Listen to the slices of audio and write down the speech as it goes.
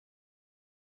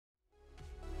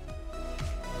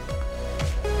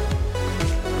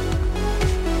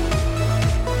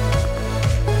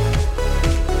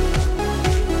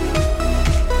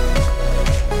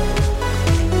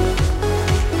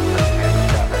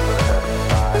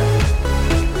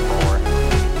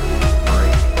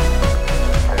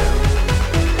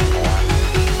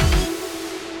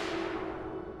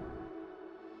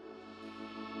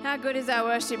is our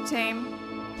worship team.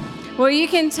 Well, you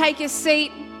can take your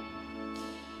seat.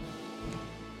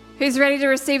 Who's ready to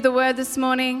receive the word this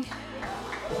morning?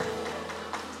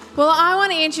 Well, I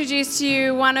want to introduce to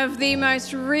you one of the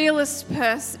most realist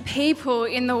people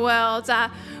in the world.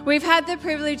 We've had the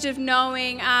privilege of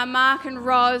knowing Mark and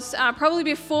Roz probably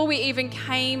before we even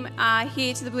came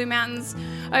here to the Blue Mountains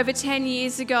over 10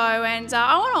 years ago. And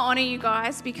I want to honour you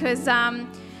guys because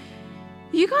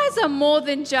you guys are more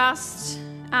than just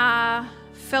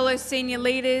fellow senior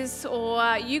leaders,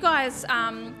 or you guys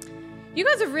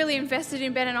have really invested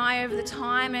in Ben and I over the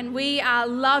time, and we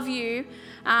love you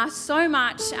so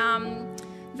much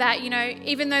that,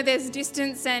 even though there's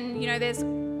distance and, there's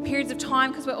periods of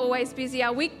time because we're always busy,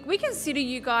 we consider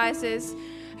you guys as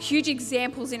huge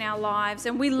examples in our lives,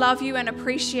 and we love you and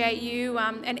appreciate you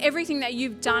and everything that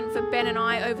you've done for Ben and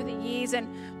I over the years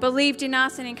and believed in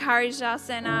us and encouraged us,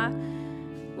 and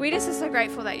we just are so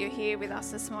grateful that you're here with us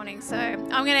this morning. So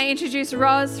I'm going to introduce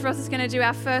Roz. Roz is going to do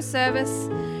our first service,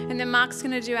 and then Mark's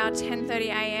going to do our 10:30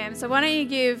 a.m. So why don't you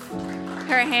give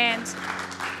her a hand?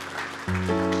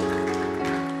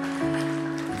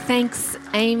 Thanks,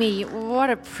 Amy. What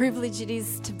a privilege it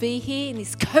is to be here in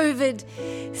this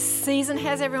COVID season.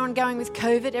 How's everyone going with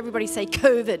COVID? Everybody say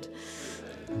COVID.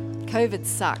 COVID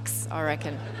sucks, I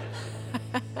reckon.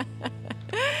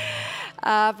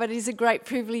 But it is a great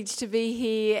privilege to be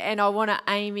here, and I want to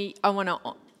Amy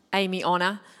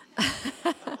honour.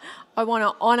 I want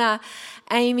to honour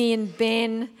Amy and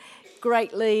Ben,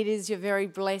 great leaders. You're very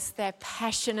blessed. They're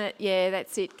passionate. Yeah,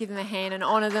 that's it. Give them a hand and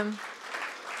honour them.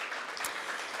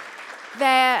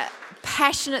 They're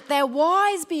passionate. They're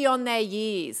wise beyond their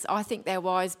years. I think they're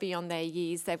wise beyond their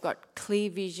years. They've got clear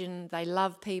vision. They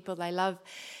love people. They love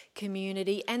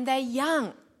community, and they're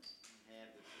young.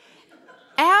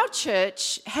 Our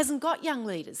church hasn't got young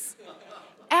leaders.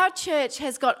 Our church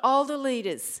has got older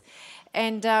leaders.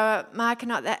 And Mark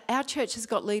and I, our church has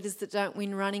got leaders that don't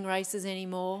win running races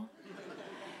anymore.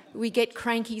 We get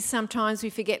cranky sometimes, we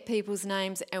forget people's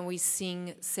names, and we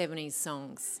sing 70s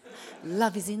songs.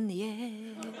 Love is in the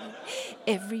air,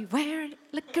 everywhere,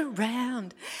 look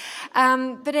around.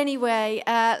 But anyway,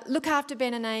 look after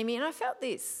Ben and Amy. And I felt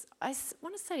this. I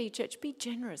want to say to you, church, be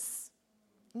generous.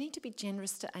 You need to be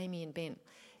generous to Amy and Ben.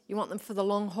 You want them for the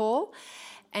long haul.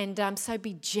 And so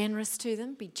be generous to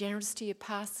them. Be generous to your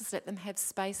pastors. Let them have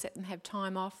space. Let them have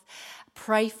time off.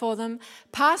 Pray for them.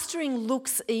 Pastoring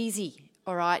looks easy,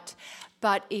 all right,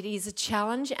 but it is a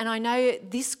challenge. And I know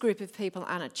this group of people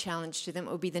aren't a challenge to them.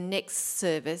 It will be the next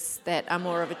service that are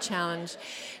more of a challenge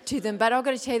to them. But I've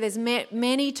got to tell you, there's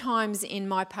many times in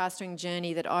my pastoring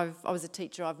journey that I was a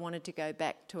teacher, I've wanted to go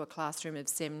back to a classroom of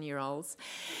 7-year-olds.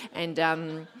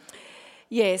 And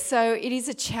yeah, so it is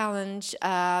a challenge,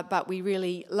 but we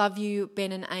really love you,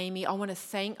 Ben and Amy. I want to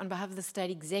thank, on behalf of the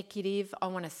State Executive, I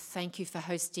want to thank you for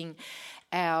hosting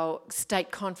our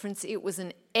state conference. It was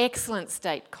an excellent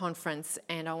state conference,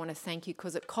 and I want to thank you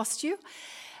because it cost you.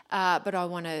 But I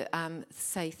want to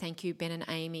say thank you, Ben and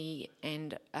Amy,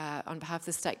 and on behalf of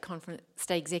the state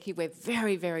executive, we're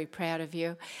very, very proud of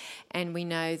you, and we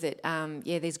know that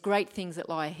there's great things that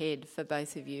lie ahead for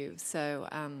both of you. So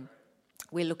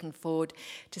we're looking forward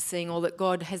to seeing all that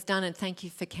God has done, and thank you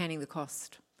for counting the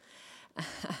cost.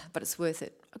 But it's worth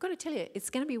it. I've got to tell you, it's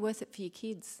going to be worth it for your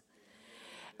kids.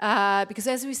 Because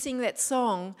as we sing that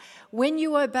song, when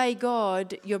you obey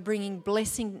God, you're bringing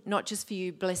blessing, not just for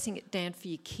you, blessing it down for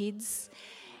your kids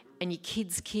and your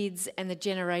kids' kids and the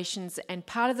generations. And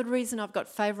part of the reason I've got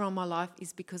favour on my life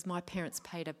is because my parents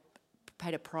paid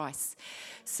a price.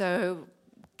 So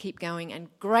keep going, and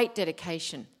great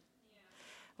dedication.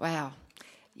 Wow.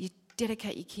 You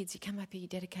dedicate your kids, you come up here, you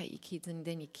dedicate your kids, and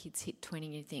then your kids hit 20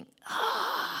 and you think,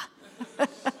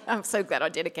 I'm so glad I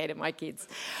dedicated my kids.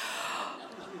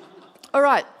 All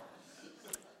right.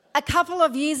 A couple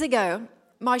of years ago,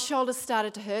 my shoulder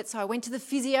started to hurt, so I went to the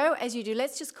physio, as you do.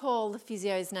 Let's just call the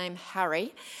physio's name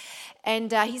Harry.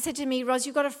 And he said to me, Roz,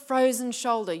 you've got a frozen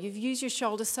shoulder. You've used your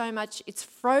shoulder so much, it's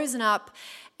frozen up.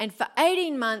 And for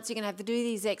 18 months, you're going to have to do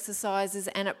these exercises,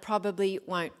 and it probably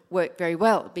won't work very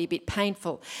well. It'll be a bit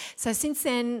painful. So since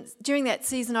then, during that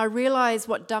season, I realised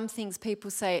what dumb things people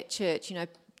say at church.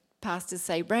 Pastors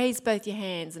say, raise both your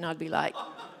hands, and I'd be like...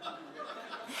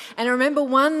 And I remember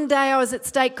one day I was at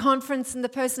state conference, and the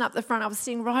person up the front, I was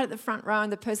sitting right at the front row,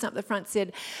 and the person up the front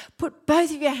said, put both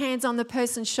of your hands on the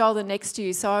person's shoulder next to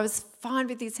you. So I was fine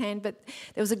with his hand, but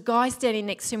there was a guy standing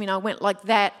next to me, and I went like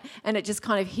that, and it just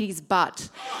kind of hit his butt.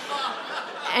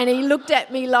 And he looked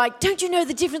at me like, don't you know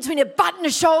the difference between a butt and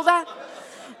a shoulder?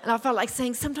 And I felt like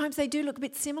saying, sometimes they do look a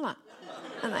bit similar.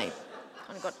 And they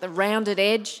kind of got the rounded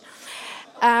edge.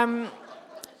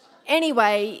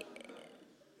 Anyway,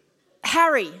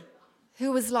 Harry,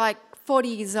 who was like 40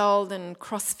 years old and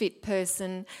CrossFit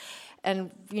person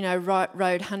and,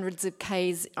 rode hundreds of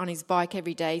Ks on his bike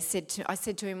every day, I said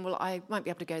to him, well, I won't be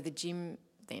able to go to the gym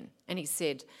then. And he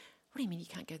said, what do you mean you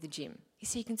can't go to the gym? He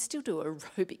said, you can still do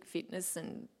aerobic fitness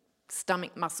and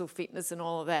stomach muscle fitness and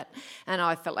all of that. And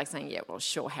I felt like saying, yeah, well,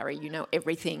 sure, Harry, you know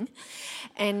everything.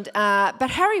 But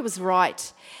Harry was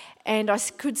right. And I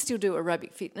could still do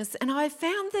aerobic fitness. And I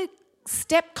found the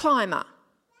step climber,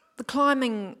 the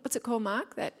climbing, what's it called,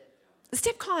 Mark? The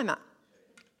step climber.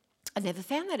 I'd never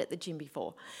found that at the gym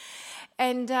before.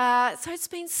 And so it's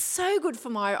been so good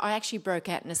for I actually broke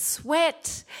out in a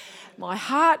sweat.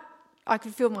 I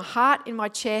could feel my heart in my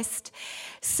chest.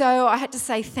 So I had to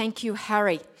say thank you,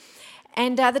 Harry.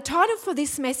 And the title for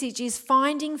this message is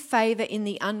Finding Favour in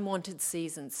the Unwanted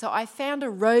Season. So I found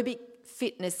aerobic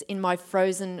fitness in my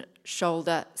frozen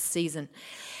shoulder season.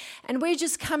 And we're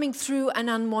just coming through an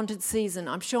unwanted season.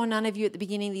 I'm sure none of you at the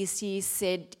beginning of this year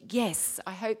said, yes,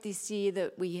 I hope this year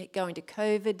that we go into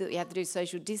COVID, that we have to do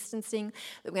social distancing,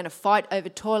 that we're going to fight over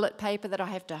toilet paper, that I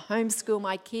have to homeschool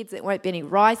my kids, that there won't be any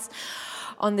rice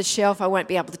on the shelf, I won't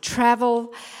be able to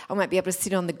travel, I won't be able to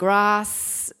sit on the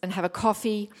grass and have a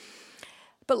coffee.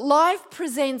 But life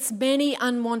presents many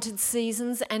unwanted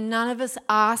seasons, and none of us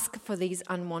ask for these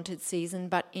unwanted seasons.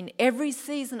 But in every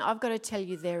season, I've got to tell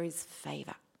you, there is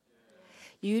favour.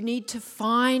 You need to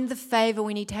find the favour.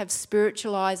 We need to have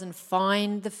spiritual eyes and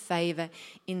find the favour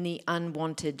in the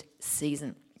unwanted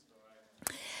season.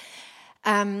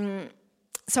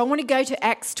 So I want to go to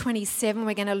Acts 27.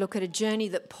 We're going to look at a journey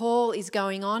that Paul is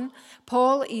going on.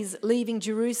 Paul is leaving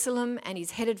Jerusalem and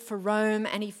he's headed for Rome,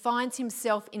 and he finds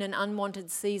himself in an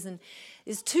unwanted season.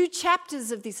 There's 2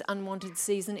 chapters of this unwanted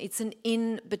season. It's an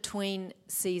in-between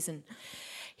season.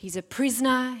 He's a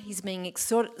prisoner, he's being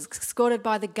escorted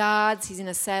by the guards, he's in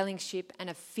a sailing ship, and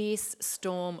a fierce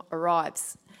storm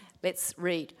arrives. Let's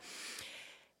read.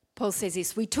 Paul says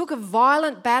this, we took a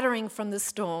violent battering from the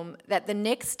storm that the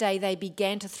next day they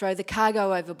began to throw the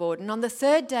cargo overboard. And on the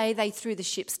 3rd day they threw the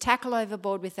ship's tackle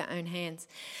overboard with their own hands.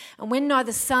 And when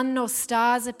neither sun nor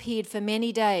stars appeared for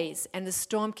many days and the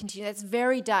storm continued, that's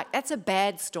very dark, that's a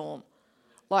bad storm,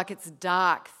 like it's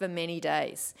dark for many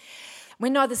days.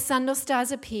 When neither sun nor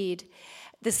stars appeared,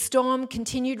 the storm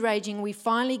continued raging. We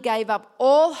finally gave up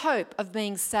all hope of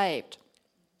being saved.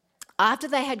 After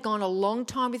they had gone a long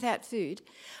time without food,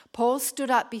 Paul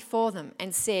stood up before them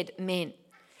and said, men,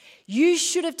 you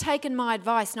should have taken my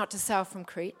advice not to sail from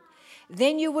Crete.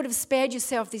 Then you would have spared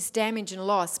yourself this damage and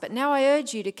loss. But now I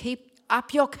urge you to keep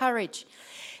up your courage,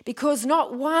 because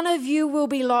not one of you will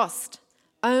be lost.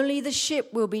 Only the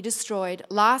ship will be destroyed.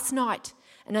 Last night,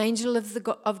 an angel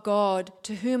of God,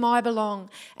 to whom I belong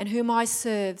and whom I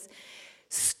serve,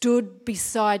 stood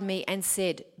beside me and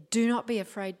said, do not be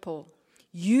afraid, Paul.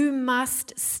 You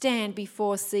must stand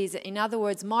before Caesar. In other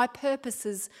words, my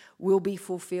purposes will be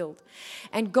fulfilled.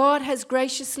 And God has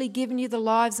graciously given you the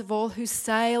lives of all who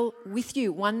sail with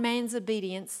you. One man's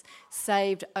obedience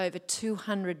saved over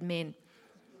 200 men.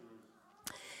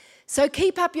 So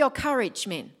keep up your courage,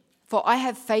 men. For I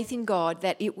have faith in God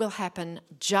that it will happen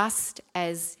just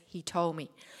as he told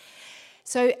me.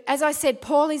 So as I said,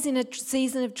 Paul is in a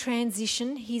season of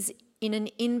transition. He's in an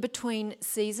in-between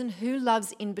season. Who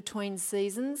loves in-between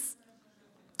seasons?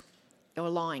 You're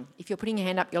lying. If you're putting your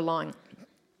hand up, you're lying.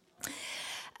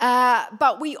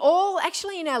 But we all,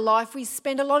 actually in our life, we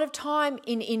spend a lot of time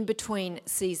in in-between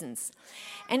seasons.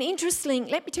 And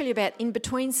interestingly, let me tell you about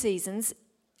in-between seasons.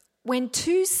 When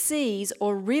 2 seas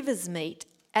or rivers meet,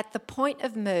 at the point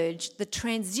of merge, the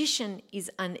transition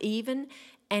is uneven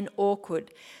and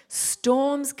awkward.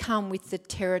 Storms come with the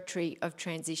territory of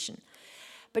transition.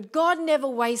 But God never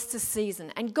wastes a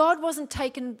season. And God wasn't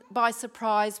taken by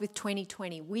surprise with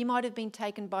 2020. We might have been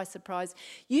taken by surprise.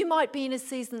 You might be in a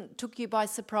season that took you by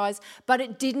surprise, but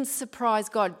it didn't surprise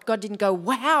God. God didn't go,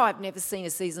 wow, I've never seen a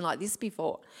season like this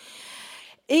before.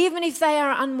 Even if they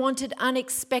are unwanted,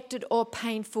 unexpected, or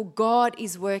painful, God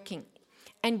is working.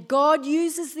 And God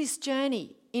uses this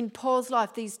journey in Paul's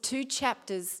life, these 2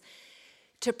 chapters,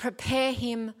 to prepare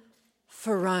him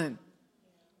for Rome.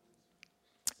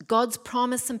 God's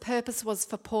promise and purpose was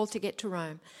for Paul to get to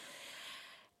Rome.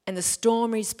 And the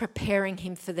storm is preparing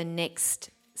him for the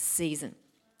next season.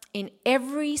 In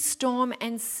every storm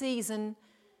and season,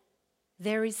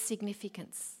 there is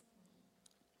significance.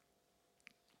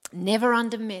 Never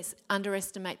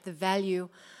underestimate the value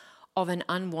of an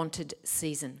unwanted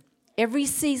season. Every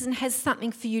season has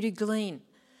something for you to glean,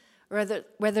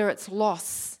 whether it's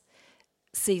loss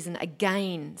season, a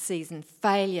gain season,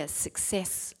 failure,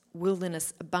 success,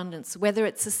 wilderness, abundance, whether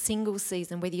it's a single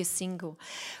season, whether you're single,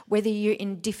 whether you're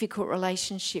in difficult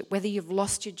relationship, whether you've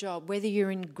lost your job, whether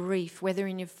you're in grief, whether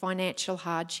in your financial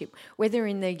hardship, whether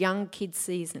in the young kid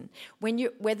season,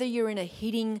 whether you're in a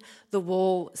hitting the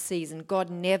wall season. God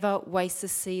never wastes a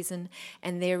season,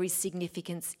 and there is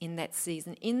significance in that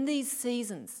season. In these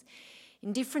seasons,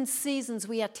 in different seasons,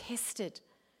 we are tested.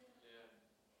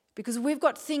 Because we've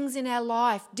got things in our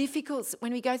life,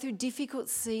 when we go through difficult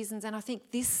seasons, and I think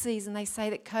this season they say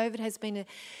that COVID has been a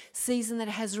season that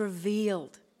has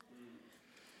revealed.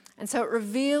 And so it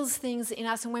reveals things in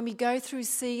us, and when we go through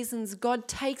seasons, God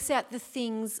takes out the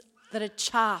things that are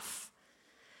chaff,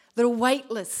 that are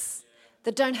weightless,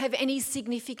 that don't have any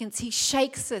significance. He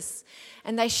shakes us,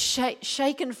 and they're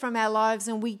shaken from our lives,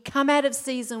 and we come out of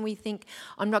season, we think,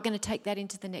 I'm not going to take that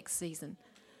into the next season.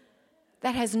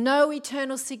 That has no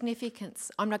eternal significance.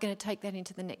 I'm not going to take that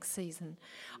into the next season.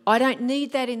 I don't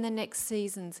need that in the next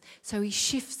seasons. So he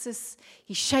shifts us,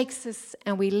 he shakes us,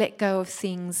 and we let go of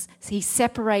things. He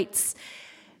separates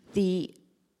the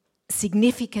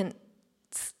significant,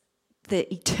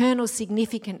 the eternal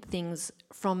significant things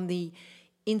from the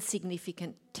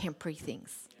insignificant temporary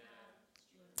things.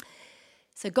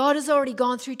 So God has already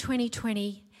gone through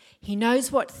 2020. He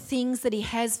knows what things that he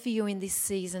has for you in this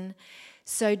season.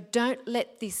 So don't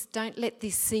let this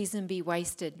season be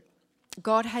wasted.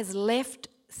 God has left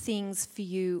things for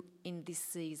you in this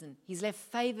season. He's left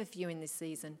favour for you in this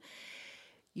season.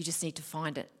 You just need to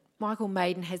find it. Michael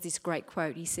Maiden has this great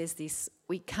quote. He says this: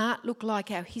 "We can't look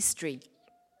like our history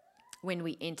when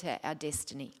we enter our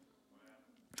destiny."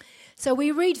 So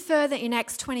we read further in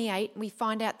Acts 28, and we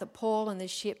find out that Paul and the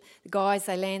ship, the guys,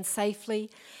 they land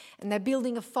safely, and they're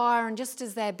building a fire, and just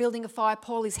as they're building a fire,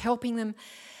 Paul is helping them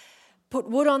put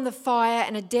wood on the fire,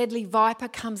 and a deadly viper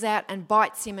comes out and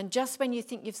bites him. And just when you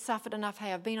think you've suffered enough,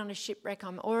 hey, I've been on a shipwreck,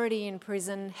 I'm already in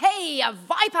prison. Hey, a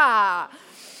viper!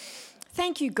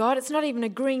 Thank you, God. It's not even a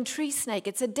green tree snake.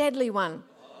 It's a deadly one.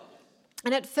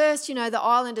 And at first, the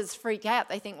islanders freak out.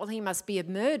 They think, well, he must be a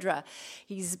murderer.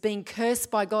 He's been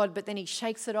cursed by God, but then he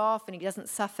shakes it off and he doesn't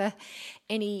suffer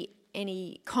any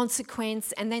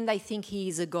consequence. And then they think he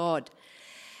is a god.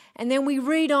 And then we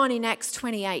read on in Acts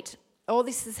 28. All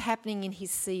this is happening in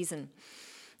his season,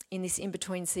 in this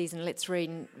in-between season. Let's read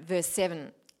in verse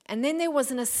 7. "And then there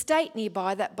was an estate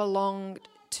nearby that belonged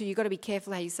to," you've got to be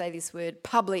careful how you say this word,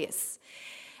 "Publius."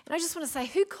 And I just want to say,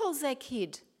 who calls their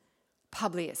kid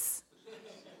Publius?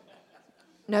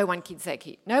 No one kids their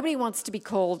kid. Nobody wants to be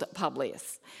called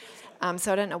Publius.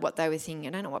 So I don't know what they were thinking. I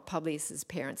don't know what Publius's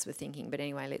parents were thinking. But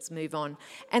anyway, let's move on.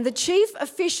 "And the chief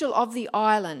official of the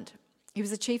island," he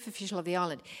was the chief official of the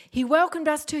island, "he welcomed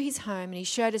us to his home, and he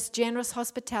showed us generous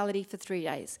hospitality for 3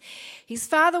 days. His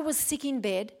father was sick in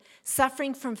bed,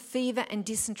 suffering from fever and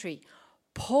dysentery.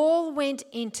 Paul went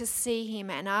in to see him,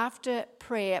 and after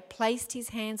prayer placed his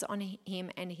hands on him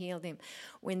and healed him.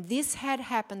 When this had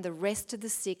happened, the rest of the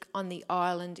sick on the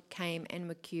island came and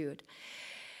were cured."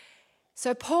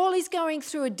 So Paul is going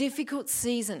through a difficult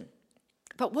season.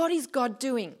 But what is God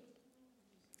doing?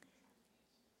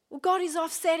 Well, God is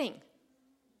offsetting.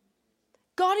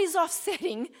 God is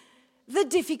offsetting the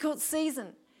difficult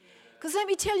season. Because let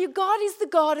me tell you, God is the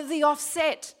God of the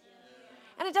offset.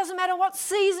 And it doesn't matter what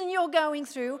season you're going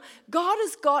through, God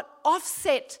has got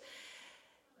offset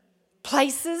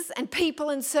places and people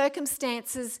and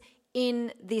circumstances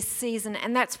in this season.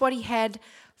 And that's what he had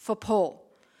for Paul.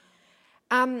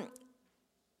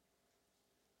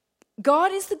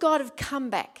 God is the God of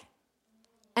comeback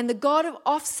and the God of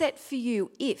offset for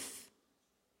you if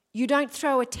you don't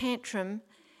throw a tantrum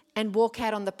and walk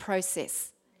out on the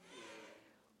process.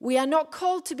 We are not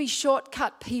called to be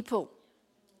shortcut people.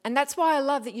 And that's why I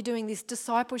love that you're doing this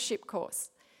discipleship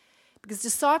course. Because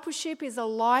discipleship is a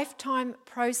lifetime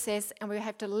process, and we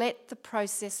have to let the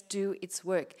process do its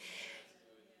work.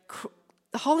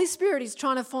 The Holy Spirit is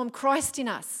trying to form Christ in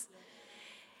us.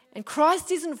 And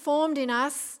Christ isn't formed in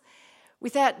us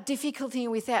without difficulty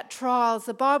and without trials.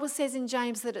 The Bible says in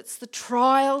James that it's the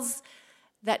trials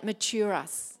that mature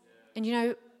us.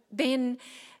 And Ben,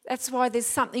 that's why there's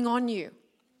something on you.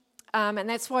 And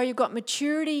that's why you've got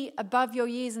maturity above your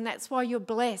years, and that's why you're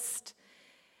blessed.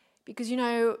 Because,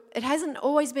 it hasn't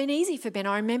always been easy for Ben.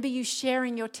 I remember you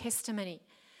sharing your testimony.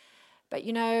 But,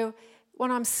 what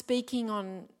I'm speaking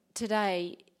on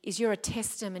today is you're a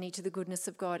testimony to the goodness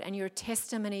of God, and you're a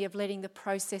testimony of letting the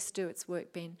process do its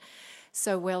work, Ben.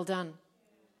 So well done.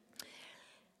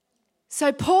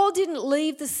 So Paul didn't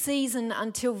leave the season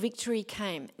until victory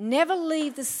came. Never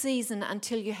leave the season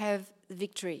until you have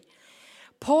victory.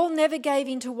 Paul never gave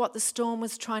in to what the storm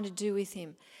was trying to do with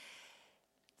him.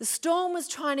 The storm was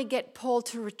trying to get Paul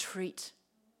to retreat.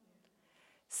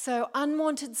 So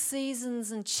unwanted seasons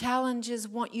and challenges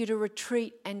want you to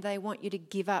retreat and they want you to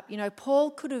give up. You know, Paul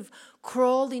could have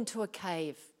crawled into a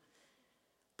cave.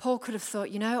 Paul could have thought,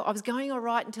 I was going all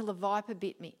right until the viper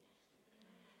bit me.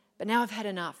 But now I've had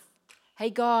enough. Hey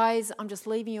guys, I'm just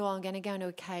leaving you all. I'm going to go into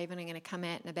a cave and I'm going to come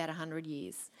out in about 100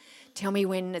 years. Tell me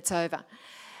when it's over.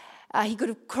 He could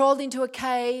have crawled into a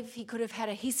cave. He could have had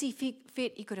a hissy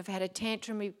fit. He could have had a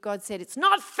tantrum. God said, it's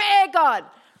not fair, God.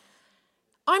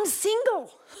 I'm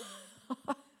single.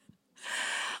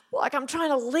 Like I'm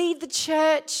trying to lead the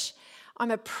church.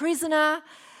 I'm a prisoner.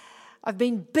 I've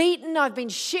been beaten. I've been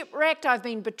shipwrecked. I've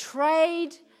been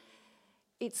betrayed.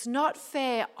 It's not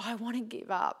fair. I want to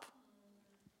give up.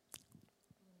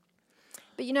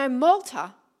 But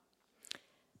Malta,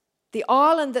 the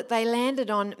island that they landed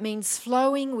on, means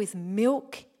flowing with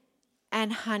milk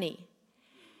and honey.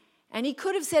 And he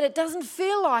could have said, it doesn't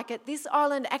feel like it. This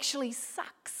island actually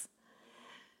sucks.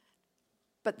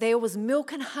 But there was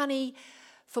milk and honey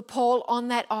for Paul on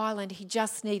that island. He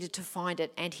just needed to find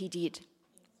it, and he did.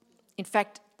 In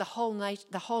fact,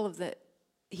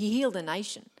 he healed a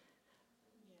nation.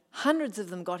 Hundreds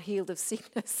of them got healed of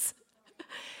sickness.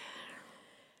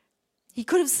 He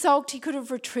could have sulked, he could have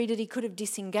retreated, he could have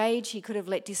disengaged, he could have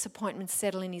let disappointment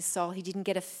settle in his soul. He didn't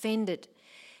get offended.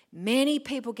 Many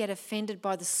people get offended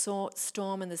by the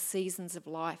storm and the seasons of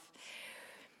life.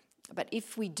 But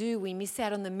if we do, we miss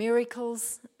out on the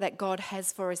miracles that God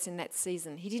has for us in that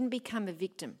season. He didn't become a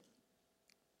victim.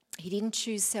 He didn't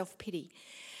choose self-pity.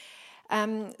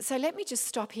 So let me just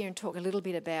stop here and talk a little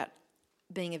bit about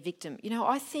being a victim.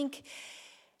 I think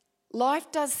life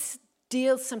does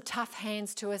deal some tough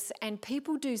hands to us, and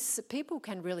people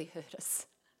can really hurt us.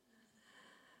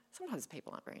 Sometimes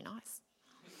people aren't very nice.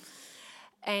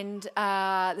 And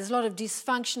there's a lot of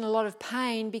dysfunction, a lot of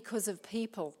pain because of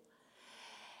people.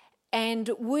 And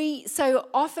so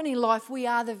often in life, we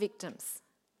are the victims.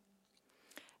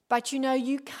 But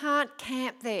you can't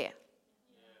camp there.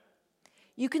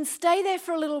 You can stay there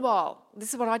for a little while.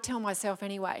 This is what I tell myself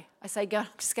anyway. I say, God,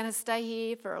 I'm just going to stay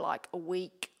here for like a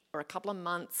week or a couple of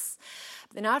months.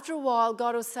 Then after a while,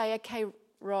 God will say, okay,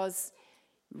 Ros,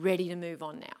 ready to move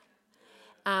on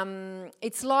now.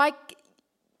 It's like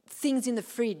things in the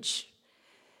fridge.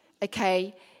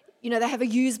 Okay, they have a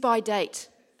use-by date.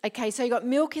 Okay, so you got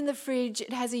milk in the fridge,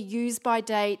 it has a use-by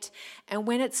date, and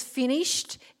when it's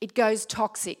finished, it goes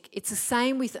toxic. It's the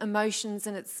same with emotions,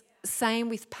 and it's the same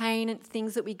with pain and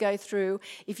things that we go through.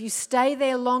 If you stay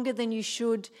there longer than you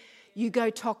should, you go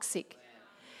toxic.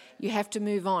 You have to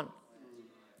move on.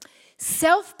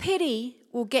 Self-pity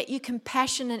will get you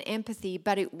compassion and empathy,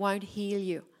 but it won't heal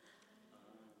you,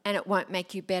 and it won't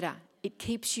make you better. It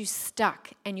keeps you stuck,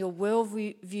 and your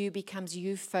worldview becomes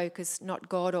you-focused, not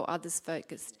God or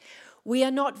others-focused. We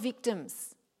are not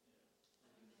victims.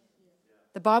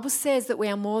 The Bible says that we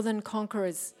are more than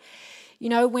conquerors.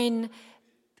 When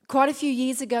quite a few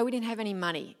years ago, we didn't have any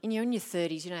money. And you're in your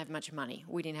 30s, you don't have much money.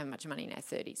 We didn't have much money in our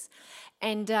 30s.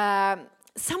 And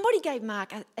somebody gave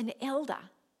Mark, an elder,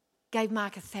 gave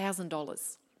Mark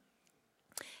 $1,000.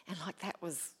 And that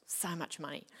was so much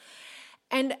money.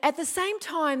 And at the same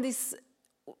time,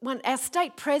 our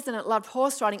state president loved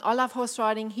horse riding. I love horse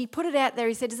riding. He put it out there.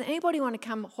 He said, does anybody want to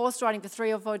come horse riding for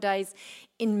 3 or 4 days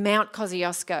in Mount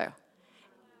Kosciuszko?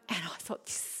 And I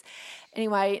thought,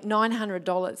 anyway,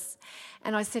 $900.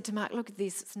 And I said to Mark, look at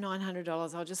this, it's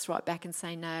 $900. I'll just write back and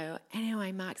say no.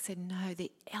 Anyway, Mark said, no,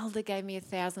 the elder gave me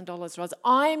 $1,000, Ros.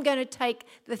 I am going to take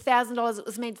the $1,000 that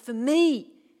was meant for me,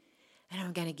 and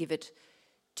I'm going to give it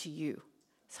to you.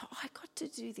 So I got to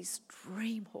do this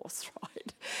dream horse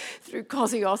ride through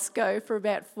Kosciuszko for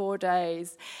about 4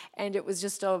 days, and it was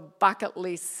just a bucket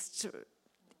list,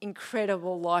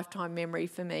 incredible lifetime memory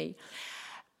for me.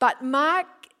 But Mark,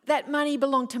 that money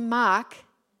belonged to Mark,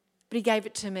 but he gave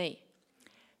it to me.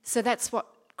 So that's what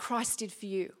Christ did for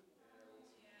you.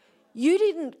 You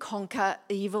didn't conquer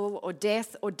evil or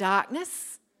death or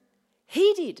darkness.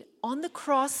 He did. On the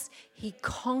cross, he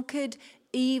conquered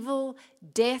evil,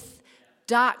 death,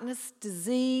 darkness,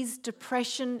 disease,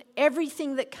 depression,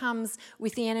 everything that comes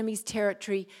with the enemy's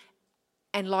territory.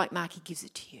 And like Mark, he gives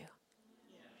it to you.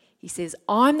 He says,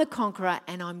 I'm the conqueror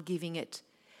and I'm giving it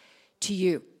to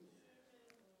you.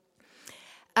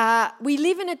 We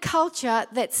live in a culture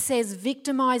that says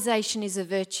victimization is a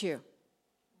virtue.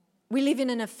 We live in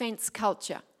an offense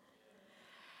culture.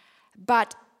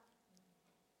 But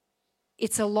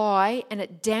it's a lie, and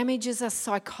it damages us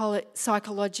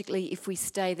psychologically if we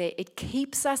stay there. It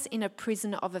keeps us in a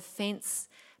prison of offense,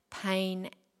 pain,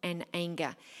 and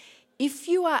anger. If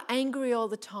you are angry all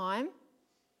the time,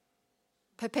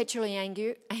 perpetually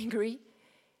angry,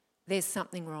 there's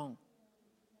something wrong.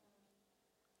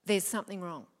 there's something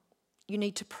wrong. You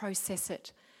need to process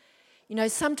it. You know,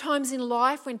 sometimes in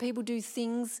life when people do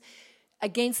things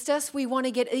against us, we want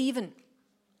to get even.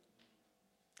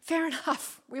 Fair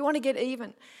enough, we want to get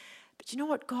even. But you know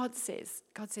what God says?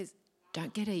 God says,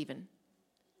 don't get even.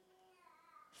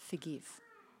 Forgive.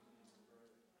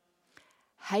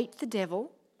 Hate the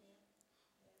devil,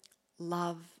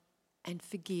 love and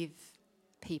forgive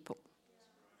people.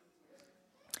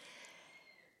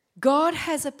 God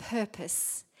has a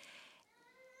purpose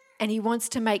and He wants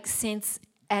to make sense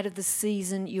out of the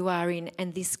season you are in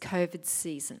and this COVID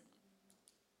season.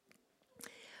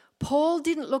 Paul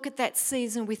didn't look at that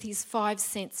season with his 5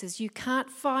 senses. You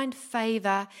can't find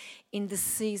favour in the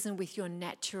season with your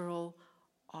natural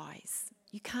eyes.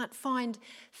 You can't find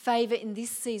favour in this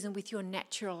season with your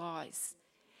natural eyes.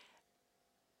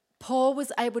 Paul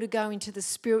was able to go into the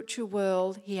spiritual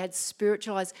world. He had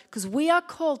spiritual eyes because we are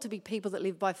called to be people that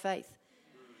live by faith.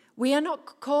 We are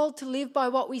not called to live by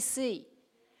what we see.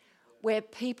 We're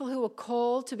people who are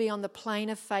called to be on the plane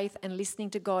of faith and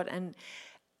listening to God and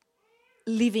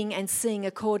living and seeing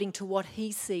according to what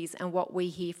He sees and what we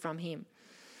hear from Him.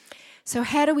 So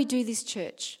how do we do this,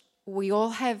 church? We all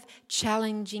have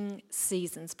challenging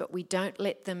seasons, but we don't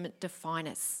let them define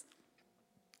us.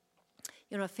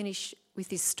 You know, I finish with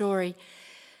this story.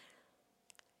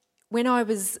 When I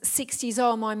was 6 years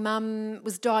old, my mum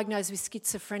was diagnosed with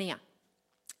schizophrenia.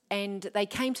 And they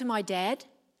came to my dad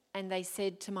and they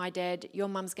said to my dad, your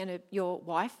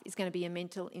wife is going to be a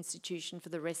mental institution for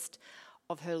the rest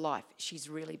of her life. She's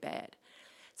really bad.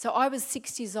 So I was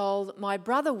 6 years old. My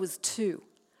brother was 2.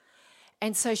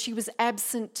 And so she was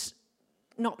absent,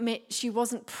 she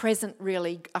wasn't present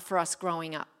really for us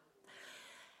growing up.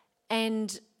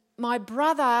 And my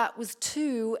brother was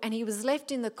 2 and he was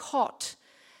left in the cot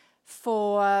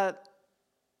for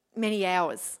many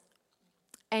hours.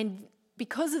 And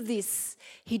because of this,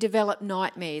 he developed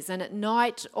nightmares. And at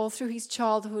night, all through his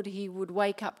childhood, he would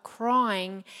wake up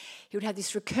crying. He would have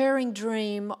this recurring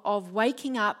dream of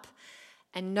waking up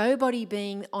and nobody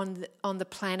being on the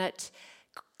planet.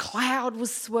 Cloud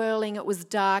was swirling, it was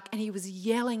dark, and he was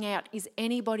yelling out, is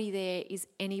anybody there? Is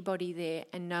anybody there?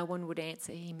 And no one would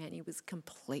answer him, and he was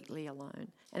completely alone.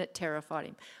 And it terrified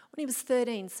him. When he was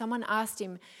 13, someone asked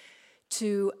him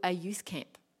to a youth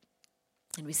camp.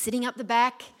 And we're sitting up the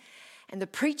back, and the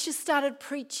preacher started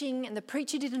preaching, and the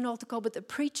preacher did an altar call, but the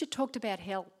preacher talked about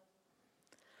hell.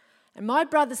 And my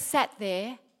brother sat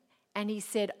there, and he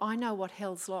said, I know what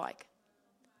hell's like,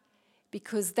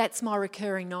 because that's my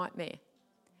recurring nightmare.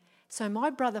 So my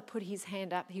brother put his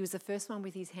hand up. He was the first one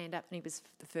with his hand up, and he was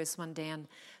the first one down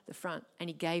the front, and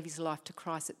he gave his life to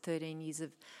Christ at 13 years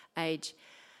of age.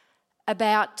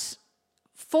 About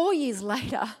 4 years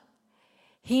later,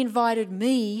 he invited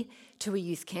me to a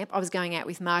youth camp. I was going out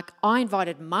with Mark. I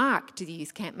invited Mark to the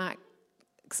youth camp. Mark,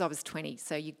 because I was 20,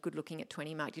 so you're good looking at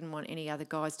 20. Mark didn't want any other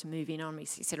guys to move in on me.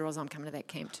 So he said, Ros, I'm coming to that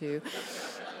camp too.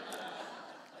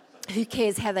 Who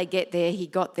cares how they get there? He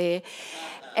got there.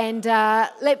 And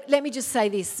let me just say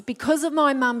this. Because of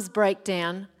my mum's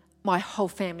breakdown, my whole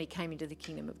family came into the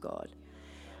kingdom of God.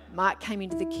 Mark came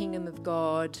into the kingdom of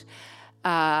God.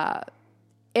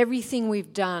 Everything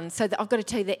we've done. So I've got to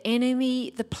tell you,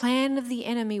 the plan of the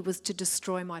enemy was to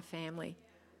destroy my family.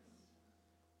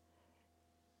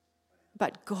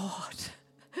 But God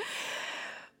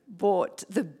brought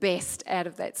the best out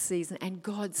of that season. And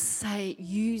God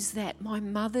use that, my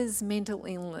mother's mental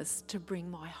illness, to bring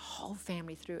my whole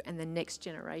family through and the next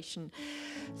generation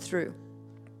through.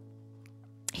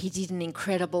 He did an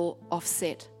incredible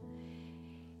offset.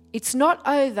 It's not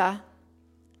over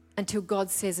until God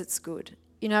says it's good.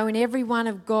 You know, in every one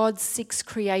of God's 6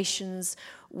 creations,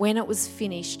 when it was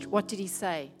finished, what did He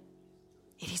say?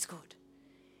 It is good.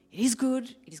 It is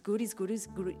good. It is good. It is good. It is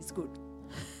good. It is good.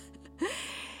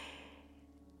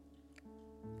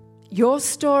 Your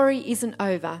story isn't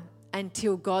over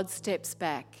until God steps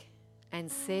back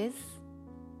and says,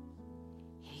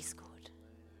 it is good.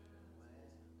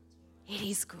 It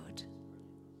is good.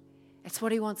 That's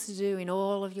what He wants to do in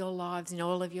all of your lives, in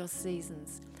all of your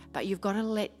seasons. But you've got to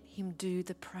let Him do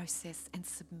the process and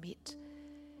submit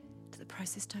to the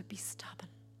process. Don't be stubborn.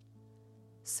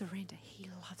 Surrender. He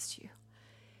loves you.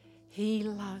 He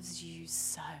loves you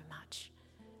so much.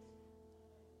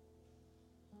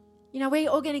 You know, we're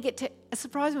all going to get to a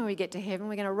surprise when we get to heaven.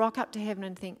 We're going to rock up to heaven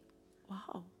and think,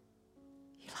 wow,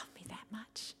 you love me that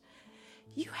much.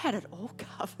 You had it all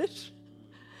covered.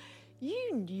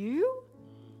 You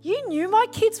knew my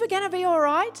kids were going to be all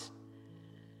right.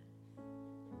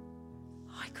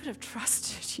 I could have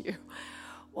trusted you.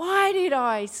 Why did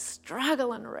I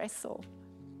struggle and wrestle?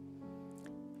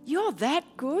 You're that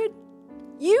good.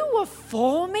 You were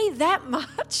for me that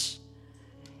much?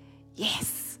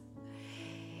 Yes.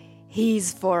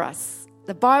 He's for us.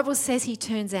 The Bible says he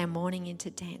turns our mourning into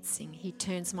dancing. He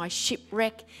turns my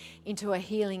shipwreck into a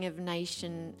healing of a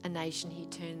nation. He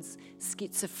turns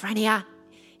schizophrenia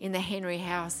in the Henry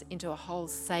house into a whole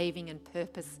saving and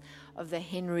purpose of the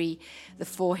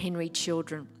 4 Henry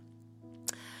children.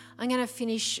 I'm going to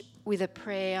finish with a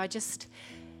prayer. I just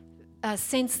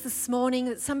sensed this morning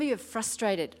that some of you are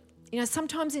frustrated. You know,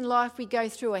 sometimes in life we go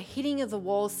through a hitting of the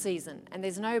wall season and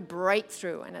there's no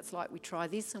breakthrough, and it's like we try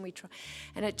this and we try,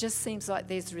 and it just seems like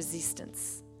there's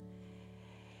resistance.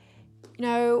 You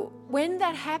know, when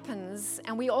that happens,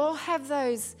 and we all have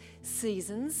those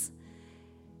seasons,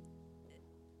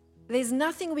 there's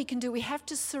nothing we can do. We have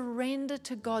to surrender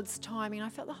to God's timing. I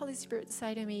felt the Holy Spirit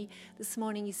say to me this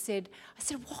morning, I said,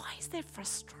 why is there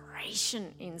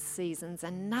frustration in seasons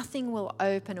and nothing will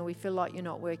open or we feel like you're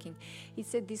not working? He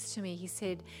said this to me. He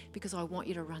said, because I want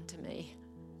you to run to me.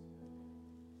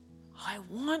 I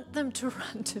want them to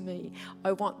run to me.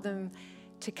 I want them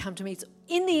to come to me.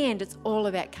 In the end, it's all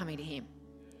about coming to him.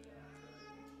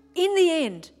 In the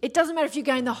end, it doesn't matter if you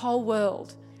gain the whole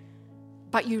world,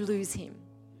 but you lose him.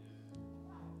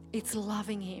 It's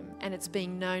loving him, and it's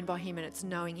being known by him, and it's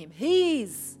knowing him.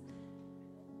 He's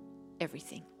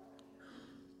everything.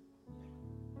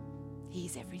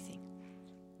 He's everything.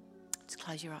 Just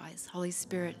close your eyes. Holy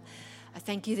Spirit, I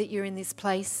thank you that you're in this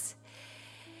place.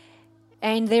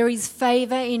 And there is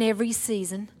favour in every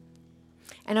season.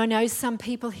 And I know some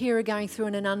people here are going through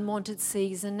an unwanted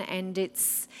season, and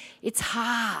it's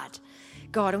hard,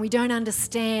 God, and we don't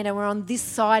understand, and we're on this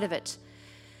side of it.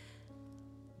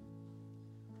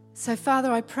 So,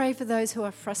 Father, I pray for those who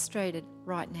are frustrated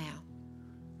right now,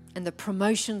 and the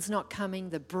promotion's not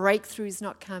coming, the breakthrough's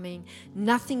not coming,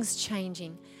 nothing's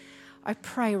changing. I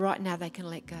pray right now they can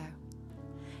let go.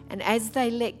 And as they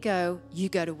let go, you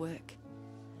go to work.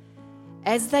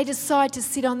 As they decide to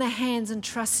sit on their hands and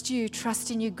trust you, trust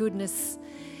in your goodness,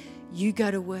 you go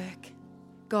to work,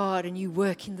 God, and you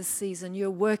work in the season.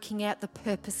 You're working out the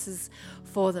purposes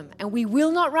for them. And we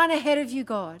will not run ahead of you,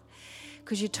 God,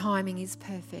 because your timing is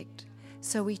perfect.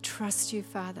 So we trust you,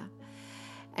 Father.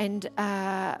 And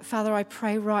Father, I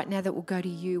pray right now that we'll go to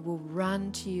you, we'll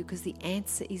run to you, because the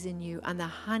answer is in you. And the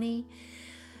honey,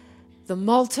 the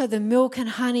malta, the milk and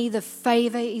honey, the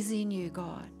favour is in you,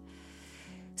 God.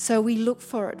 So we look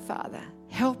for it, Father.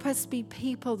 Help us be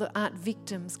people that aren't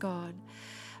victims, God,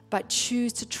 but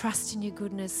choose to trust in your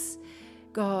goodness,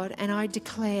 God. And I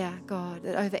declare, God,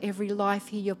 that over every life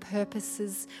here, your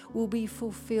purposes will be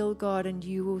fulfilled, God, and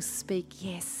you will speak,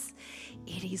 yes,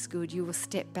 it is good. You will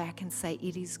step back and say,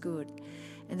 it is good.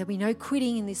 And there'll be no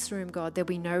quitting in this room, God. There'll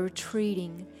be no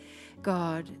retreating,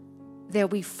 God. There'll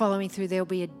be following through. There'll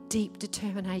be a deep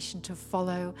determination to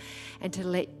follow and to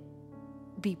let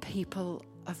be people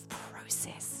of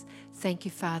process. Thank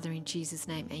you, Father, in Jesus'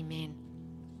 name. Amen.